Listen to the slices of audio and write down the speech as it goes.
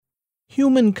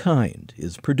Humankind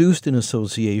is produced in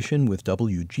association with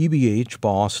WGBH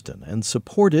Boston and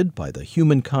supported by the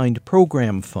Humankind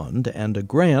Program Fund and a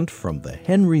grant from the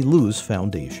Henry Luce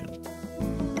Foundation.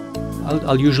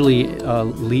 I'll usually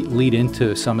lead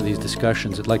into some of these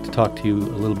discussions. I'd like to talk to you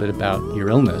a little bit about your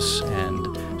illness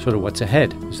and sort of what's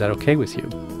ahead. Is that okay with you?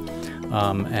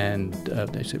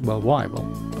 They said, well, why? Well,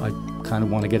 I kind of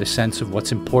want to get a sense of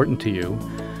what's important to you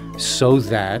so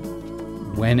that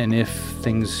when and if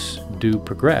things do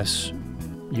progress,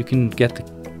 you can get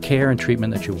the care and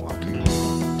treatment that you want.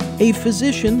 A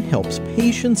physician helps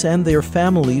patients and their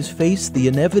families face the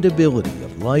inevitability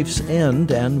of life's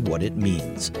end and what it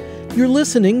means. You're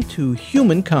listening to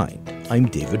Humankind. I'm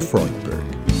David Freudberg.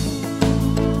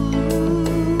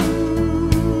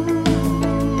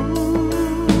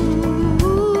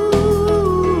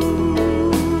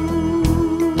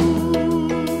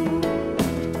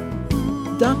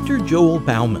 Dr. Joel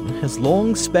Bauman has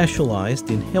long specialized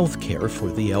in health care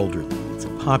for the elderly. It's a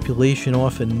population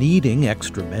often needing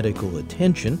extra medical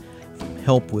attention, from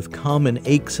help with common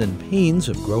aches and pains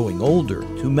of growing older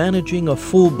to managing a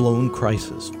full-blown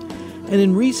crisis. And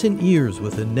in recent years,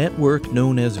 with a network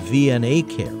known as VNA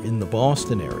Care in the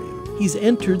Boston area, he's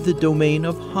entered the domain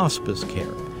of hospice care,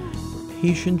 where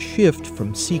patients shift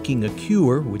from seeking a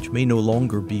cure, which may no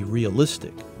longer be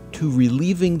realistic, to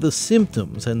relieving the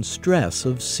symptoms and stress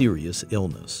of serious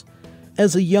illness.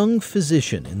 As a young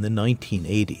physician in the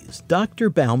 1980s, Dr.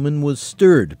 Bauman was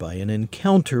stirred by an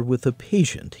encounter with a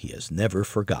patient he has never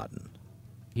forgotten.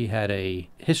 He had a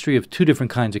history of two different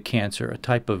kinds of cancer, a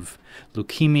type of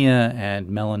leukemia and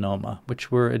melanoma, which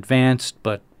were advanced,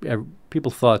 but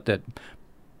people thought that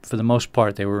for the most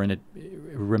part they were in a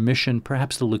remission.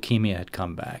 Perhaps the leukemia had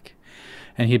come back.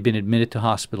 And he had been admitted to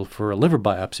hospital for a liver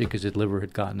biopsy because his liver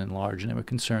had gotten enlarged, and they were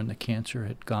concerned the cancer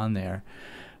had gone there.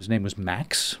 His name was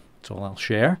Max. That's all I'll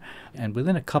share. And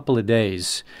within a couple of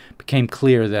days, it became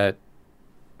clear that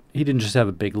he didn't just have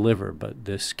a big liver, but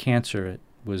this cancer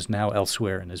was now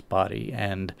elsewhere in his body.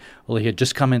 And although he had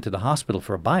just come into the hospital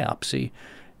for a biopsy,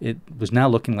 it was now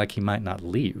looking like he might not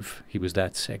leave. He was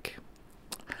that sick.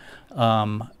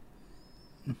 Towards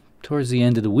the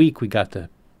end of the week, we got the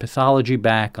pathology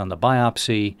back on the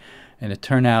biopsy, and it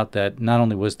turned out that not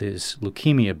only was his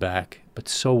leukemia back, but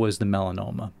so was the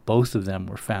melanoma. Both of them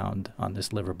were found on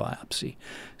this liver biopsy.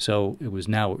 So it was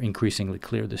now increasingly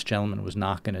clear this gentleman was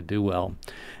not going to do well.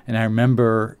 And I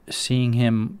remember seeing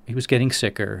him, he was getting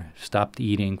sicker, stopped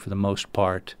eating for the most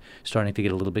part, starting to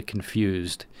get a little bit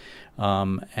confused.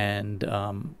 After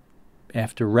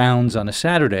rounds on a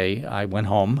Saturday, I went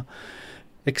home,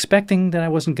 expecting that I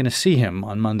wasn't going to see him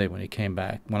on Monday when I came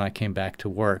back to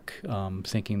work,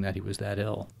 thinking that he was that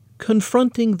ill.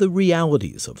 Confronting the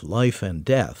realities of life and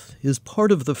death is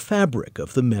part of the fabric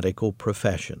of the medical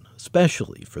profession,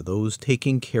 especially for those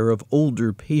taking care of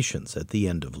older patients at the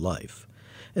end of life.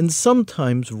 And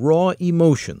sometimes raw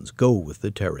emotions go with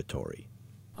the territory.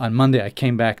 On Monday, I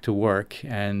came back to work,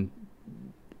 and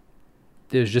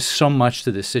there's just so much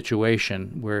to this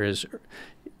situation, whereas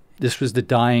this was the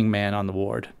dying man on the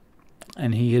ward,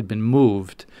 and he had been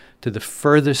moved to the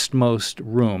furthest most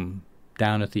room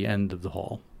down at the end of the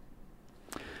hall.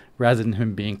 Rather than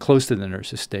him being close to the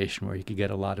nurse's station where he could get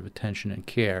a lot of attention and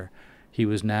care, he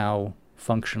was now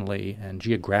functionally and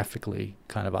geographically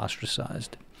kind of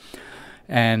ostracized.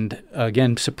 And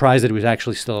again, surprised that he was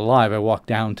actually still alive, I walked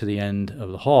down to the end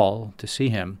of the hall to see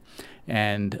him.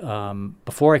 And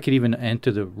before I could even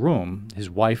enter the room, his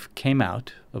wife came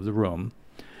out of the room,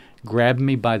 grabbed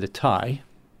me by the tie,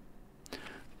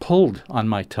 pulled on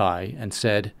my tie, and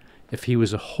said, "If he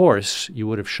was a horse, you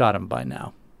would have shot him by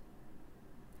now,"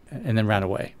 and then ran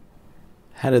away.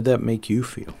 How did that make you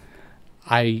feel?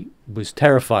 I was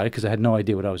terrified because I had no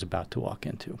idea what I was about to walk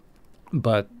into.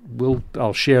 But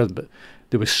I'll share, but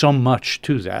there was so much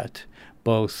to that,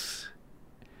 both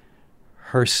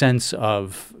her sense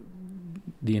of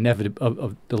the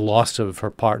of the loss of her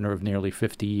partner of nearly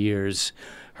 50 years,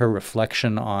 her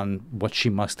reflection on what she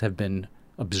must have been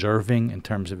observing in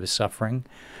terms of his suffering.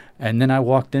 And then I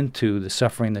walked into the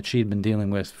suffering that she had been dealing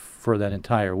with for that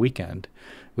entire weekend,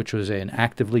 which was an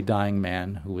actively dying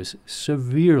man who was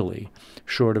severely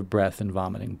short of breath and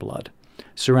vomiting blood,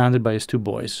 surrounded by his two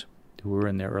boys who were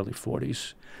in their early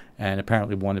 40s. And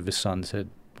apparently one of his sons had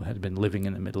been living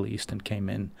in the Middle East and came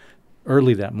in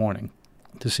early that morning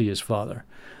to see his father.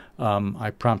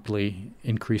 I promptly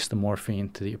increased the morphine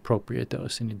to the appropriate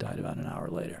dose, and he died about an hour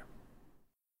later.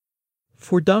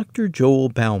 For Dr. Joel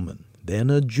Bauman, then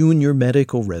a junior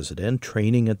medical resident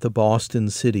training at the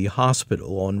Boston City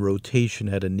Hospital on rotation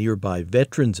at a nearby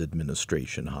Veterans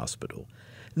Administration hospital,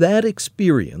 That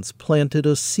experience planted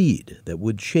a seed that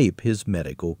would shape his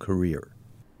medical career.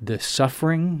 The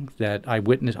suffering that I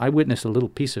witnessed a little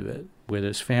piece of it, where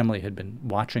this family had been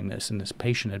watching this and this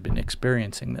patient had been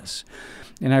experiencing this.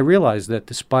 And I realized that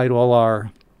despite all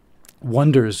our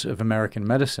wonders of American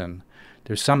medicine,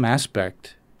 there's some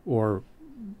aspect to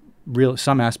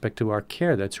our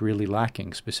care that's really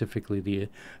lacking, specifically the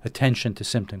attention to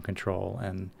symptom control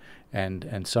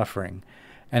and suffering.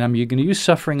 And you're going to use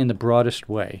suffering in the broadest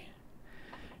way.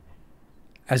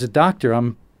 As a doctor,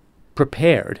 I'm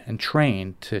prepared and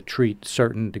trained to treat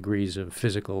certain degrees of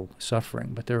physical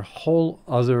suffering, but there are a whole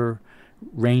other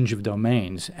range of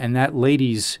domains. And that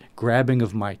lady's grabbing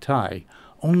of my tie,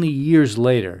 only years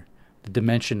later, the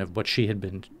dimension of what she had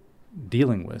been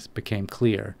dealing with became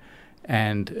clear,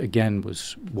 and again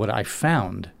was what I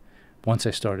found once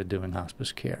I started doing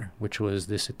hospice care, which was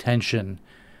this attention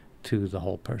to the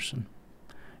whole person.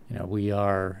 We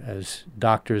are, as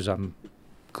doctors, I'm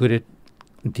good at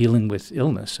dealing with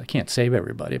illness. I can't save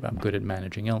everybody, but I'm good at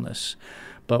managing illness.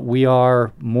 But we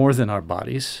are more than our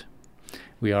bodies.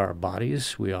 We are our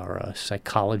bodies. We are a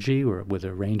psychology with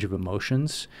a range of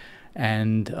emotions,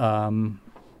 and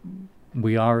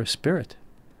we are a spirit.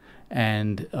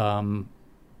 And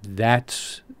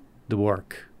that's the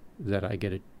work that I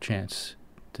get a chance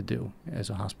to do as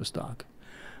a hospice doc.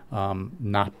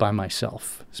 Not by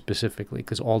myself specifically,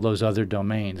 because all those other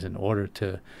domains, in order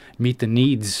to meet the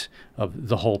needs of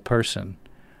the whole person,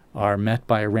 are met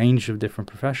by a range of different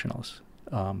professionals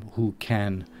who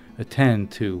can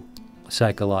attend to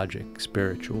psychologic,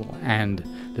 spiritual, and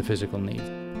the physical needs.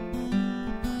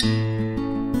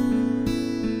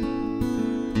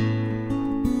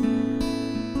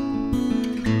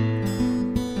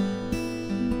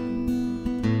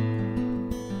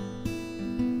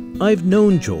 I've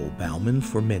known Joel Bauman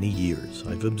for many years.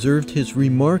 I've observed his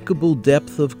remarkable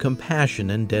depth of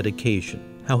compassion and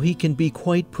dedication, how he can be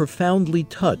quite profoundly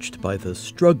touched by the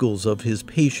struggles of his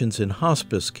patients in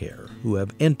hospice care who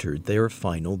have entered their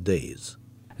final days.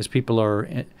 As people are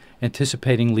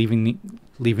anticipating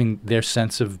leaving their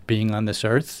sense of being on this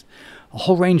earth, a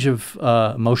whole range of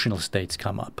emotional states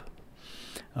come up.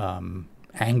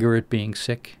 Anger at being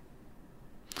sick,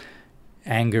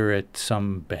 anger at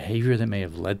some behavior that may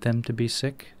have led them to be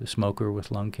sick, the smoker with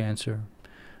lung cancer,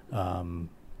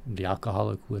 the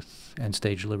alcoholic with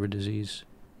end-stage liver disease,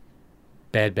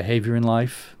 bad behavior in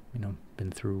life,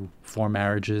 been through 4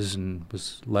 marriages and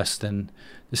was less than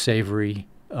the savory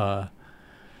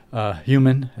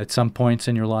human at some points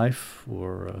in your life,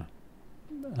 or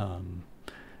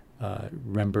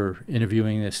remember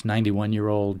interviewing this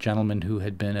 91-year-old gentleman who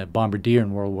had been a bombardier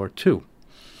in World War II.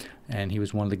 And he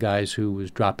was one of the guys who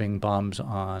was dropping bombs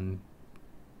on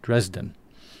Dresden,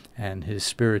 and his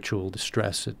spiritual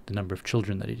distress at the number of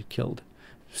children that he had killed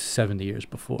 70 years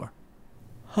before.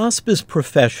 Hospice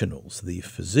professionals, the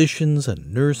physicians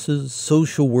and nurses,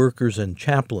 social workers and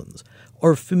chaplains,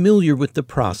 are familiar with the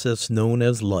process known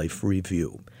as life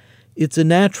review. It's a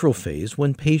natural phase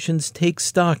when patients take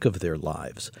stock of their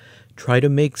lives, try to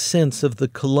make sense of the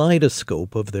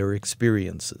kaleidoscope of their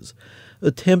experiences,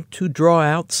 attempt to draw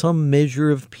out some measure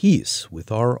of peace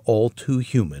with our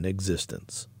all-too-human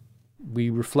existence. We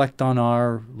reflect on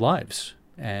our lives,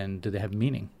 and do they have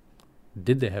meaning?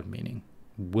 Did they have meaning?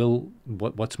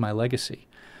 What's my legacy?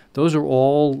 Those are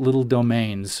all little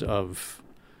domains of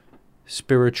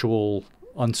spiritual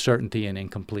uncertainty and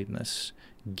incompleteness.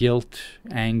 Guilt,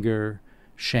 anger,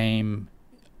 shame,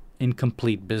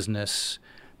 incomplete business,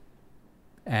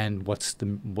 and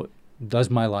does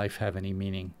my life have any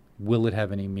meaning? Will it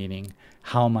have any meaning?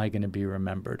 How am I going to be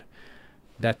remembered?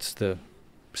 That's the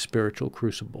spiritual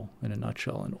crucible in a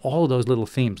nutshell. And all of those little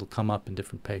themes will come up in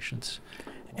different patients.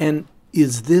 And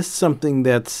is this something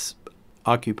that's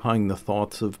occupying the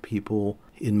thoughts of people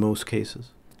in most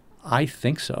cases? I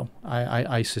think so.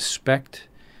 I suspect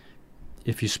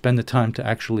if you spend the time to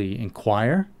actually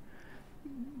inquire,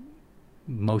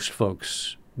 most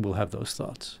folks will have those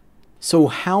thoughts. So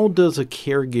how does a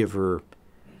caregiver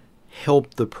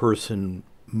help the person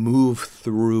move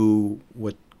through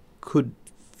what could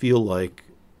feel like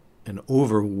an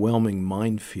overwhelming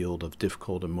minefield of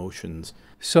difficult emotions?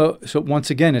 So once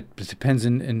again, it depends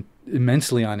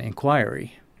immensely on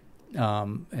inquiry.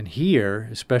 And here,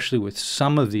 especially with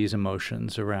some of these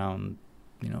emotions around,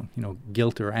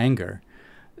 guilt or anger,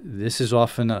 this is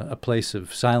often a place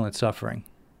of silent suffering.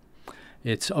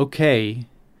 It's okay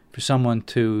for someone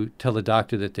to tell the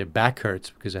doctor that their back hurts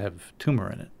because they have a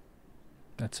tumor in it.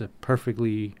 That's a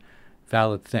perfectly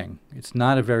valid thing. It's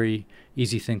not a very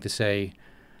easy thing to say,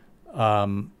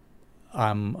 I'm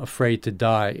afraid to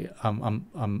die.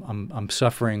 I'm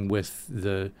suffering with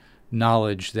the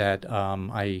knowledge that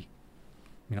I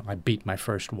beat my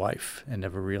first wife and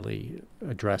never really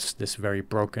addressed this very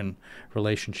broken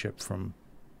relationship from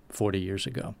 40 years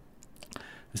ago.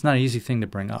 It's not an easy thing to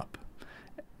bring up.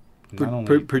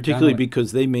 Particularly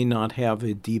because they may not have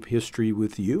a deep history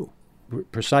with you.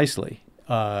 Precisely.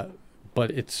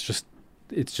 But it's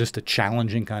just a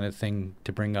challenging kind of thing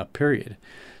to bring up, period.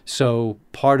 So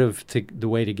part of the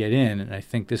way to get in, and I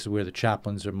think this is where the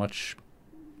chaplains are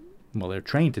they're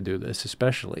trained to do this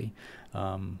especially,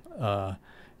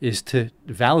 is to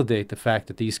validate the fact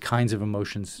that these kinds of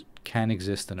emotions can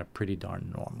exist and are pretty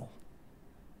darn normal.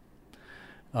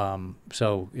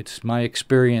 So it's my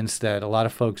experience that a lot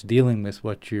of folks dealing with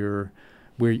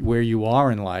where you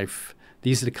are in life,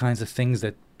 these are the kinds of things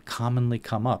that commonly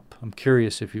come up. I'm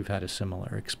curious if you've had a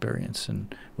similar experience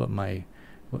and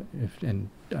and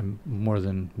I'm more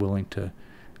than willing to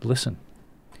listen.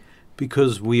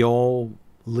 Because we all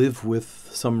live with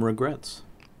some regrets.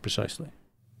 Precisely.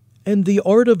 And the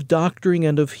art of doctoring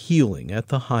and of healing at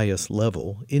the highest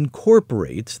level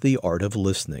incorporates the art of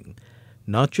listening,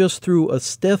 not just through a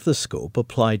stethoscope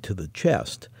applied to the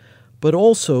chest, but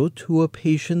also to a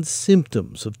patient's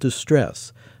symptoms of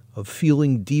distress, of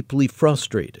feeling deeply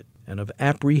frustrated, and of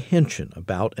apprehension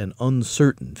about an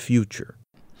uncertain future.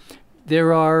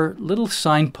 There are little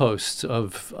signposts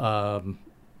of,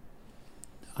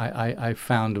 I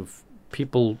found, of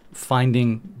people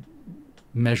finding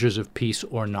measures of peace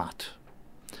or not.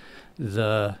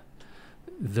 The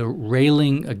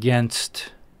railing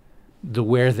against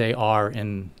where they are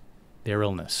in their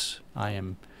illness. I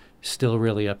am still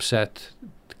really upset,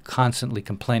 constantly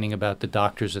complaining about the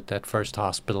doctors at that first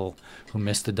hospital who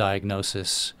missed the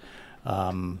diagnosis.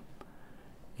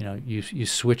 You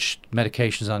switched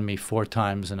medications on me 4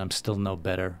 times and I'm still no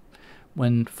better.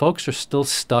 When folks are still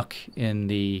stuck in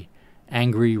the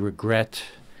angry regret,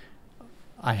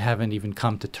 I haven't even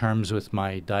come to terms with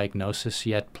my diagnosis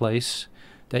yet place,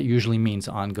 that usually means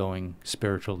ongoing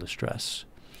spiritual distress.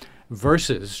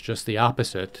 Versus just the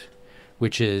opposite,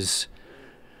 which is,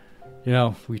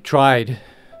 we tried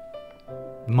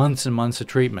months and months of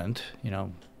treatment.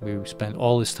 We spent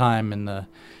all this time in the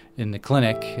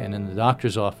clinic and in the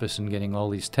doctor's office and getting all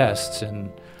these tests,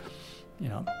 and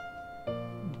the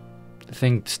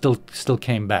thing still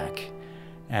came back.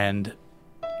 And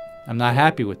I'm not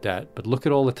happy with that, but look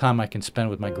at all the time I can spend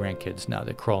with my grandkids now.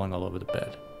 They're crawling all over the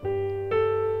bed.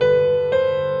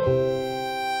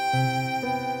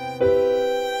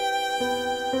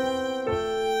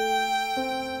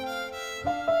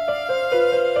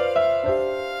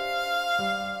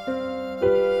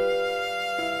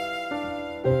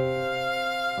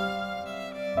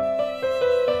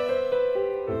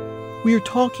 We are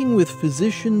talking with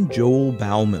physician Joel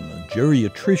Bauman, a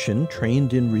geriatrician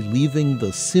trained in relieving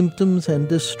the symptoms and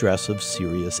distress of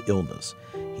serious illness.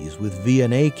 He's with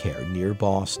VNA Care near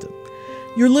Boston.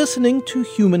 You're listening to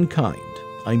Humankind.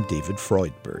 I'm David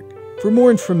Freudberg. For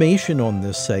more information on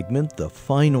this segment, the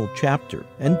final chapter,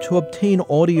 and to obtain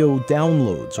audio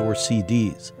downloads or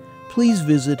CDs, please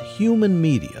visit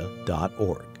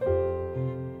humanmedia.org.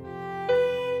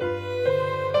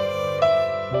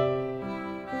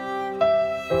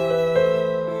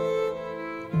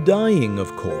 Dying,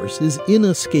 of course, is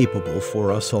inescapable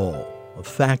for us all, a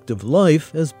fact of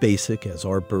life as basic as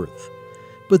our birth.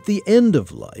 But the end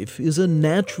of life is a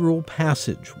natural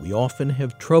passage we often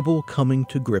have trouble coming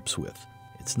to grips with.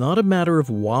 It's not a matter of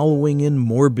wallowing in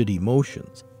morbid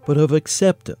emotions, but of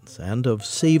acceptance and of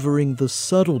savoring the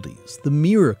subtleties, the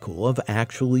miracle of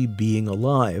actually being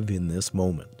alive in this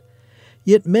moment.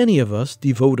 Yet many of us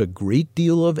devote a great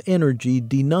deal of energy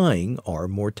denying our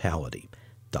mortality.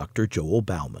 Dr. Joel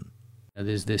Bauman.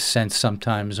 There's this sense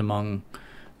sometimes among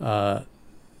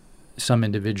some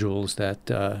individuals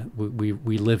that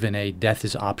we live in a death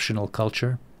is optional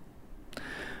culture,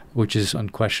 which is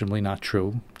unquestionably not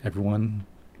true. Everyone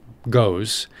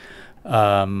goes.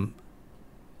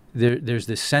 There's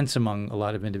this sense among a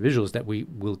lot of individuals that we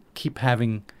will keep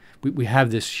having, we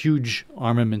have this huge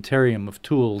armamentarium of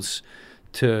tools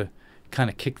to kind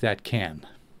of kick that can.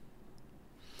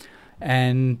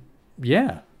 And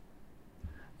yeah,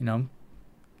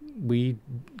 we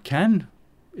can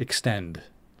extend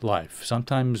life,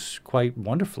 sometimes quite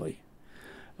wonderfully,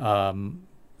 and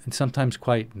sometimes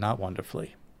quite not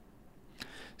wonderfully.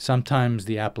 Sometimes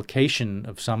the application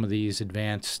of some of these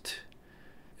advanced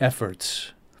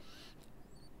efforts,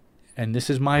 and this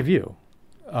is my view,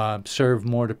 serve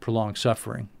more to prolong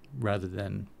suffering rather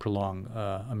than prolong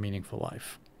a meaningful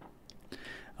life.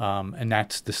 And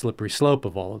that's the slippery slope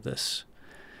of all of this.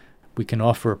 We can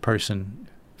offer a person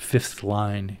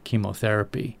fifth-line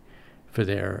chemotherapy for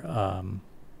their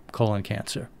colon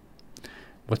cancer,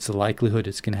 what's the likelihood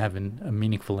it's going to have a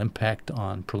meaningful impact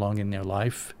on prolonging their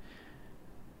life?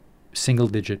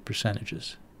 Single-digit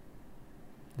percentages.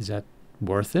 Is that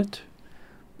worth it?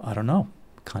 I don't know.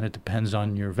 Kind of depends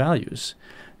on your values.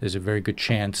 There's a very good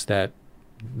chance that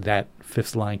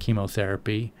fifth-line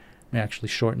chemotherapy may actually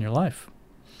shorten your life,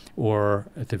 or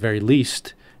at the very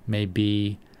least may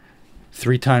be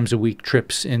 3 times a week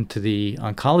trips into the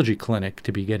oncology clinic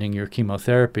to be getting your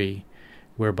chemotherapy,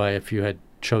 whereby if you had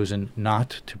chosen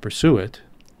not to pursue it,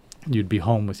 you'd be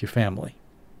home with your family.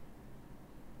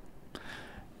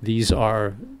 These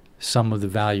are some of the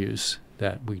values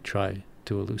that we try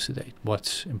to elucidate.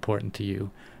 What's important to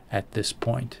you at this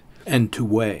point? And to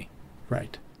weigh.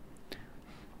 Right.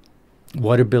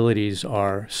 What abilities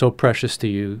are so precious to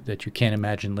you that you can't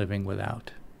imagine living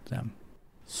without them?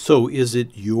 So is it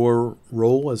your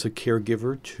role as a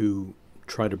caregiver to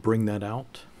try to bring that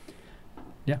out?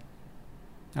 Yeah.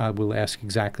 I will ask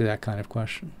exactly that kind of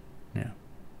question. Yeah.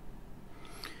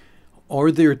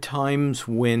 Are there times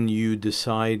when you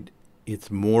decide it's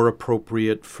more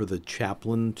appropriate for the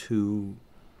chaplain to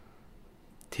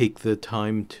take the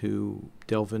time to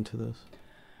delve into this?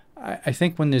 I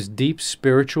think when there's deep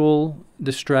spiritual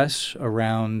distress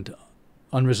around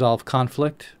unresolved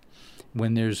conflict,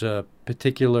 when there's a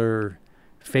particular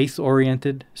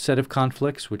faith-oriented set of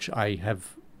conflicts, which I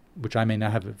may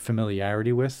not have a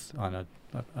familiarity with on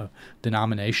a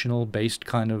denominational-based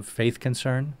kind of faith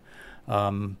concern,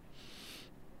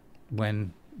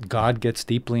 when God gets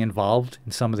deeply involved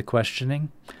in some of the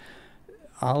questioning,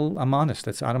 I'm honest,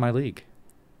 that's out of my league.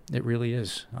 It really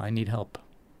is. I need help.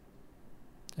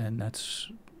 And that's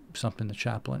something the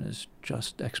chaplain is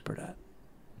just expert at.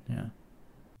 Yeah.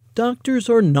 Doctors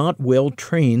are not well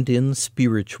trained in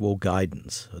spiritual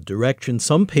guidance, a direction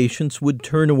some patients would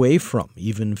turn away from,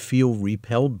 even feel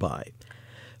repelled by.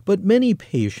 But many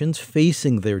patients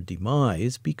facing their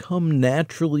demise become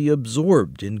naturally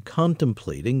absorbed in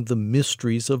contemplating the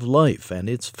mysteries of life and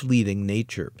its fleeting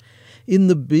nature, in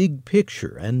the big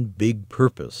picture and big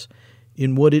purpose,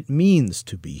 in what it means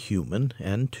to be human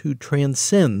and to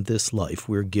transcend this life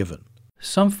we're given.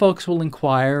 Some folks will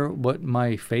inquire what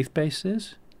my faith base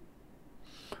is,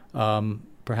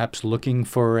 perhaps looking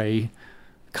for a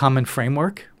common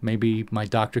framework. Maybe my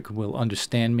doctor will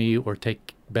understand me or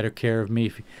take better care of me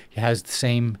if he has the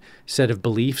same set of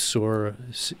beliefs or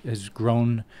has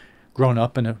grown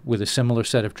up with a similar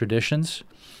set of traditions.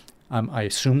 I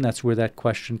assume that's where that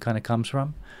question kind of comes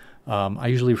from. I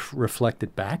usually reflect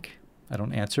it back. I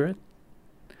don't answer it.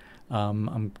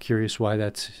 I'm curious why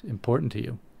that's important to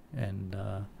you. And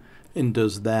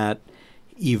does that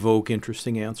evoke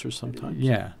interesting answers sometimes?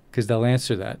 Yeah, because they'll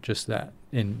answer just that,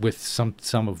 with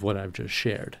some of what I've just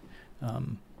shared.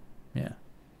 Yeah.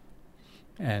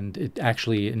 And it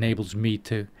actually enables me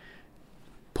to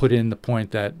put in the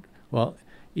point that, well,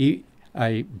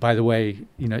 by the way,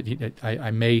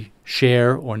 I may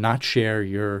share or not share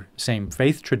your same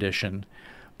faith tradition,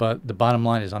 but the bottom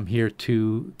line is I'm here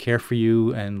to care for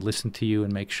you and listen to you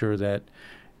and make sure that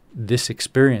this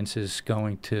experience is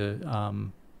going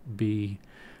to be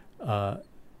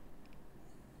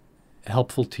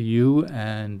helpful to you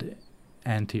and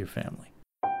to your family.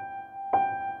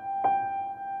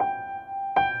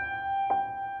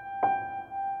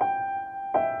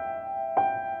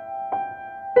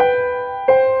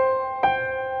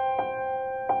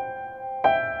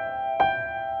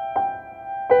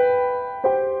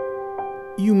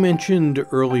 You mentioned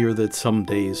earlier that some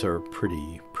days are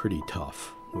pretty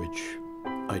tough, which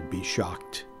I'd be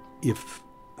shocked if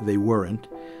they weren't.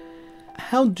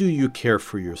 How do you care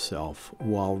for yourself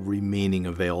while remaining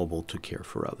available to care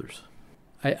for others?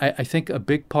 I think a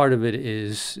big part of it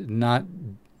is not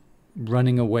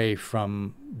running away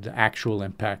from the actual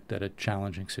impact that a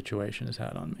challenging situation has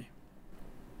had on me.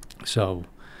 So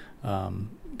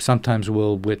sometimes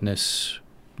we'll witness,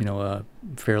 a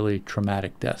fairly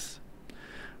traumatic death,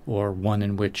 or one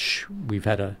in which we've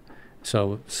had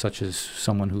such as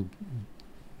someone who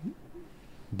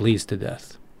bleeds to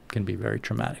death can be very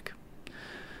traumatic.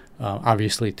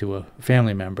 Obviously to a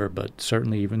family member, but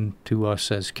certainly even to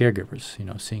us as caregivers.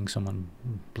 Seeing someone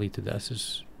bleed to death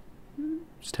is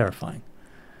terrifying.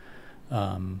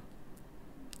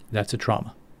 That's a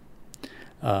trauma.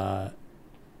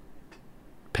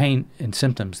 Pain and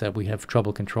symptoms that we have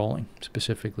trouble controlling,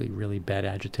 specifically really bad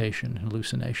agitation,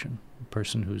 hallucination. A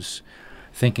person who's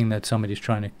thinking that somebody's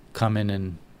trying to come in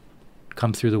and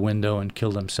come through the window and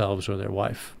kill themselves or their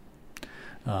wife.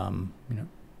 And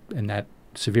that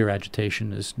severe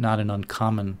agitation is not an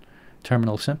uncommon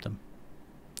terminal symptom.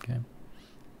 Okay.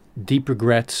 Deep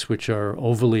regrets, which are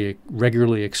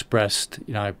regularly expressed,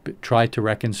 I've tried to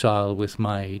reconcile with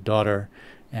my daughter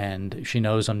and she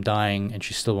knows I'm dying and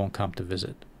she still won't come to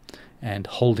visit. And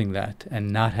holding that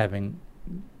and not having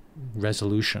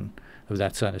resolution of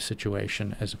that sort of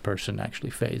situation as a person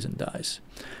actually fades and dies,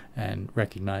 and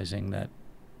recognizing that,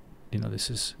 this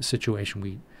is a situation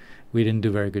we didn't do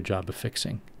a very good job of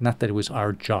fixing. Not that it was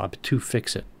our job to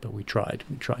fix it, but we tried.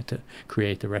 We tried to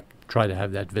create try to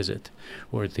have that visit,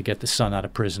 or to get the son out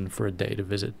of prison for a day to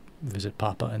visit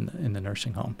Papa in the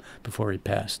nursing home before he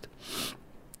passed.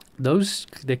 Those,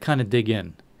 they kind of dig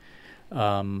in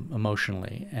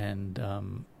emotionally,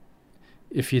 and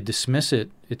if you dismiss it,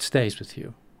 it stays with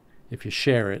you. If you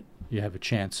share it, you have a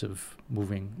chance of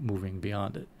moving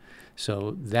beyond it.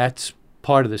 So that's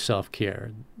part of the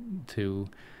self-care, to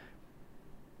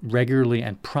regularly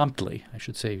and promptly, I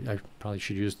should say, I probably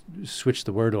should switch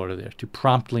the word order there, to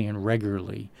promptly and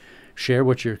regularly share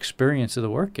what your experience of the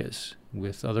work is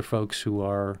with other folks who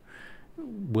are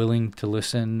willing to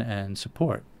listen and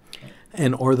support.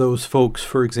 And are those folks,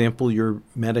 for example, your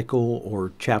medical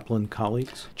or chaplain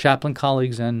colleagues? Chaplain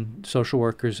colleagues and social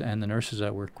workers and the nurses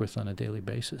I work with on a daily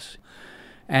basis.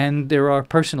 And there are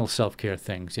personal self-care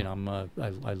things.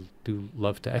 I do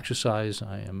love to exercise.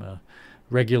 I am a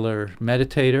regular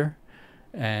meditator,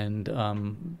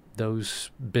 and those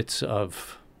bits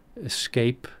of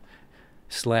escape /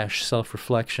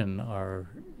 self-reflection are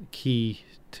key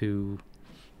to,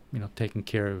 taking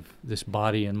care of this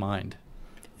body and mind.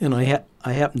 And I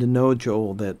happen to know,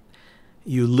 Joel, that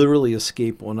you literally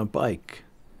escape on a bike.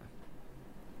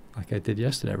 Like I did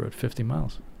yesterday. I rode 50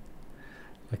 miles.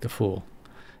 Like a fool.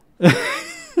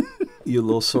 You a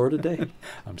little sore today?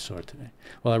 I'm sore today.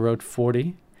 Well, I rode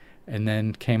 40 and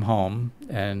then came home,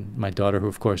 and my daughter, who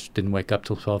of course didn't wake up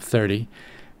till 12:30,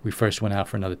 we first went out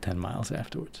for another 10 miles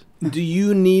afterwards. Do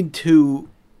you need to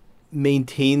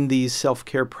maintain these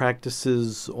self-care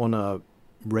practices on a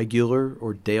regular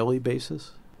or daily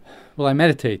basis? Well, I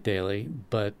meditate daily,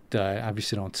 but I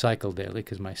obviously don't cycle daily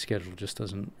because my schedule just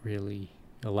doesn't really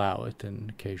allow it, and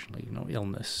occasionally,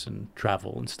 illness and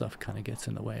travel and stuff kind of gets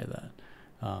in the way of that.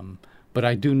 But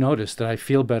I do notice that I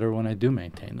feel better when I do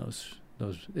maintain those.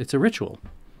 It's a ritual.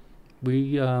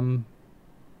 We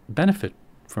benefit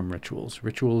from rituals.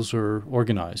 Rituals are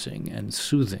organizing and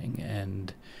soothing,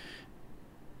 and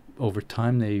over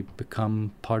time they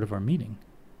become part of our meaning.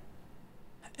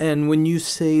 And when you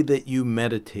say that you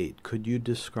meditate, could you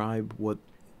describe what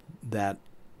that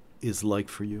is like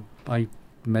for you? I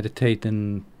meditate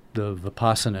in the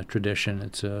Vipassana tradition.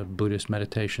 It's a Buddhist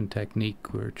meditation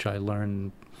technique which I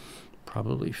learned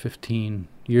probably 15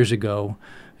 years ago,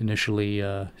 initially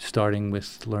starting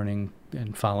with learning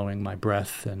and following my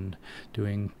breath and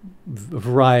doing a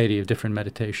variety of different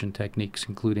meditation techniques,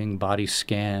 including body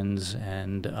scans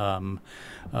and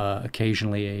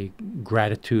occasionally a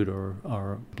gratitude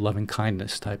or loving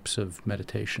kindness types of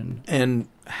meditation. And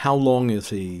how long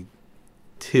is a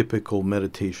typical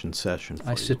meditation session for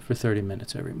you? I sit for 30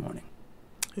 minutes every morning.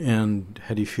 And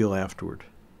how do you feel afterward?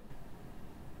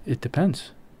 It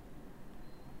depends.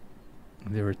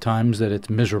 There are times that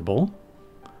it's miserable,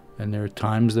 and there are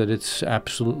times that it's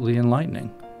absolutely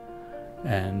enlightening.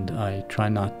 And I try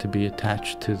not to be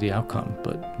attached to the outcome,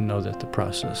 but know that the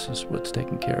process is what's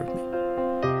taking care of me.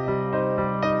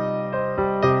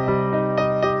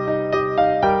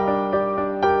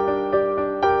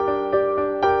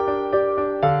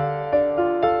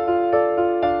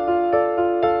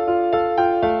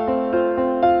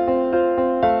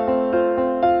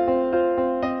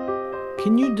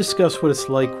 Can you discuss what it's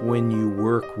like when you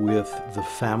work with the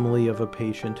family of a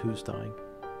patient who's dying?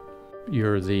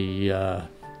 You're the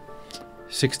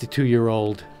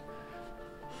 62-year-old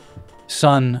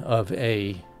son of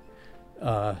a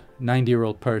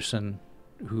 90-year-old person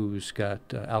who's got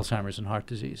Alzheimer's and heart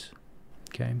disease,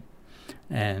 okay?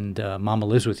 And Mama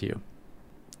lives with you.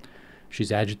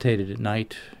 She's agitated at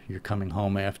night. You're coming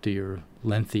home after your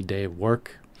lengthy day of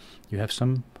work. You have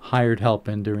some hired help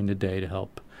in during the day to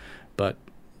help, but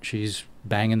she's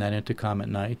banging that intercom at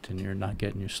night and you're not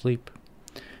getting your sleep.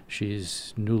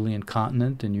 She's newly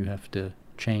incontinent and you have to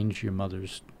change your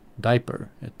mother's diaper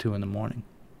at 2 a.m.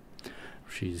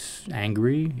 She's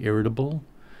angry, irritable,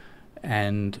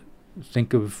 and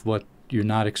think of what you're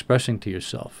not expressing to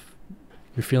yourself.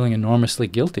 You're feeling enormously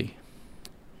guilty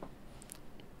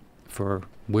for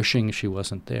wishing she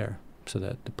wasn't there so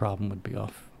that the problem would be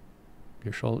off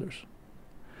your shoulders.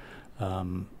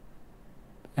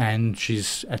 And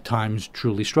she's at times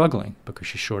truly struggling because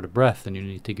she's short of breath and you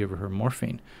need to give her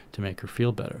morphine to make her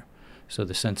feel better. So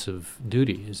the sense of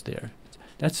duty is there.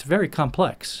 That's very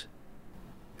complex.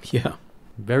 Yeah.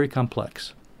 Very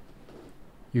complex.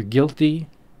 You're guilty,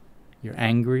 you're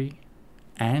angry,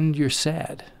 and you're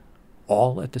sad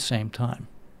all at the same time.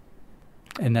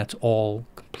 And that's all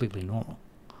completely normal.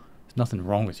 There's nothing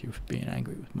wrong with you for being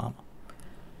angry with mama.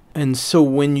 And so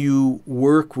when you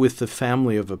work with the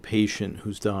family of a patient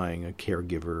who's dying, a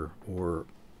caregiver or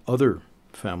other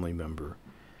family member,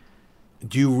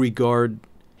 do you regard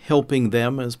helping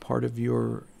them as part of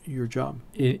your job?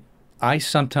 I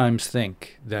sometimes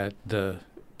think that the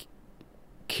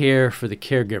care for the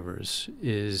caregivers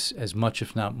is as much,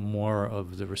 if not more,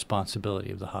 of the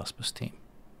responsibility of the hospice team.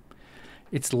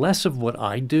 It's less of what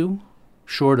I do,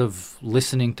 short of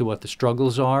listening to what the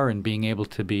struggles are and being able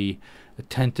to be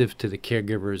attentive to the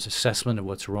caregiver's assessment of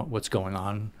what's going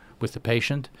on with the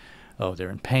patient. Oh, they're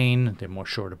in pain, they're more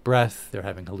short of breath, they're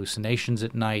having hallucinations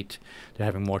at night, they're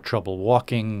having more trouble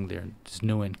walking, there's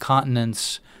new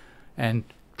incontinence, and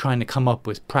trying to come up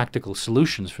with practical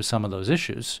solutions for some of those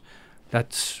issues.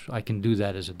 I can do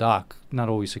that as a doc, not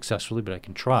always successfully, but I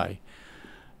can try.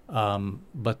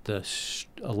 But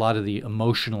a lot of the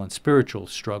emotional and spiritual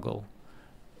struggle,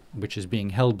 which is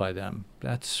being held by them,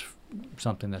 that's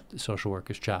something that the social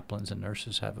workers, chaplains, and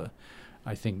nurses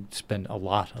I think, spend a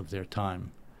lot of their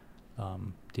time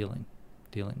dealing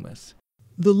with.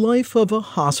 The life of a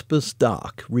hospice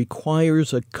doc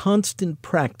requires a constant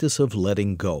practice of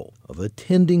letting go, of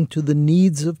attending to the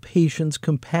needs of patients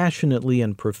compassionately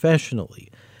and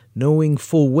professionally, knowing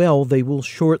full well they will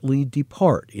shortly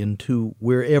depart into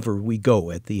wherever we go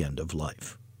at the end of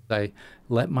life. I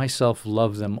let myself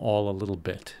love them all a little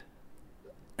bit.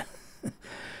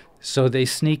 So they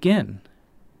sneak in.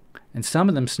 And some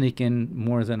of them sneak in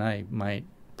more than I might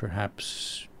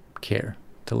perhaps care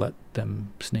to let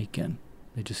them sneak in.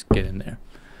 They just get in there.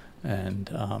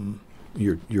 And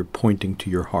you're pointing to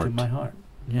your heart. To my heart,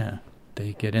 yeah.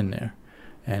 They get in there.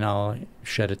 And I'll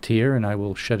shed a tear, and I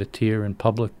will shed a tear in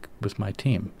public with my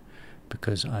team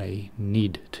because I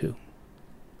need to.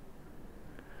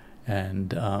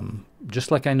 And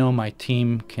just like I know my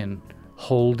team can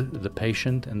hold the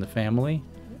patient and the family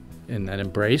in that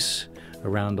embrace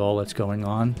around all that's going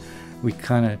on, we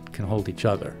kind of can hold each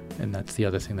other. And that's the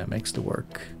other thing that makes the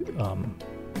work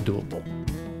doable.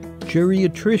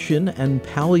 Geriatrician and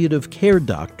palliative care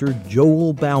doctor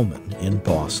Joel Bauman in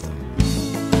Boston.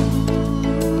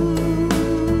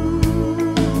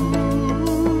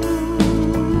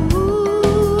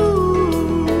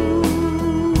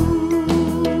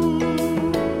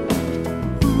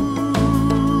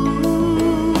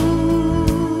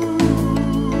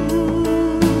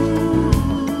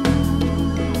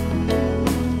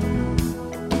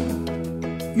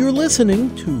 You're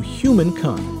listening to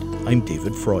Humankind. I'm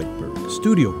David Freudberg.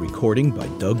 Studio recording by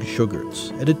Doug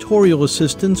Sugars. Editorial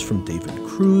assistance from David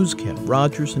Cruz, Ken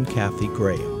Rogers, and Kathy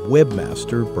Graham.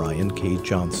 Webmaster Brian K.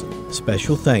 Johnson.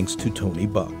 Special thanks to Tony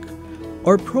Buck.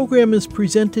 Our program is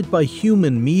presented by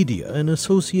Human Media in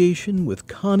association with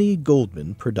Connie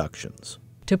Goldman Productions.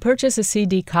 To purchase a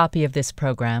CD copy of this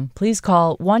program, please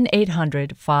call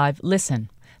 1-800-5LISTEN.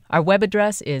 Our web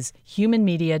address is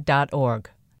humanmedia.org.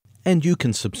 And you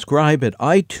can subscribe at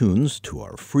iTunes to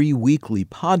our free weekly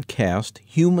podcast,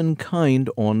 Humankind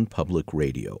on Public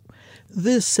Radio.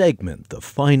 This segment, the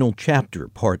final chapter,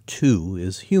 Part 2,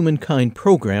 is Humankind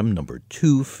Program number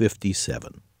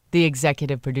 257. The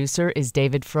executive producer is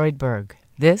David Freudberg.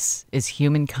 This is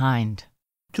Humankind.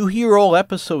 To hear all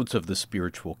episodes of the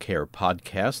Spiritual Care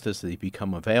Podcast as they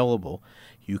become available,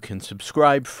 you can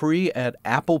subscribe free at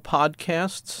Apple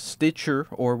Podcasts, Stitcher,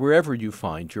 or wherever you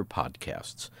find your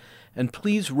podcasts. And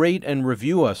please rate and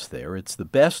review us there. It's the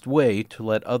best way to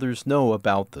let others know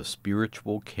about the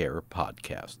Spiritual Care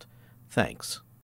Podcast. Thanks.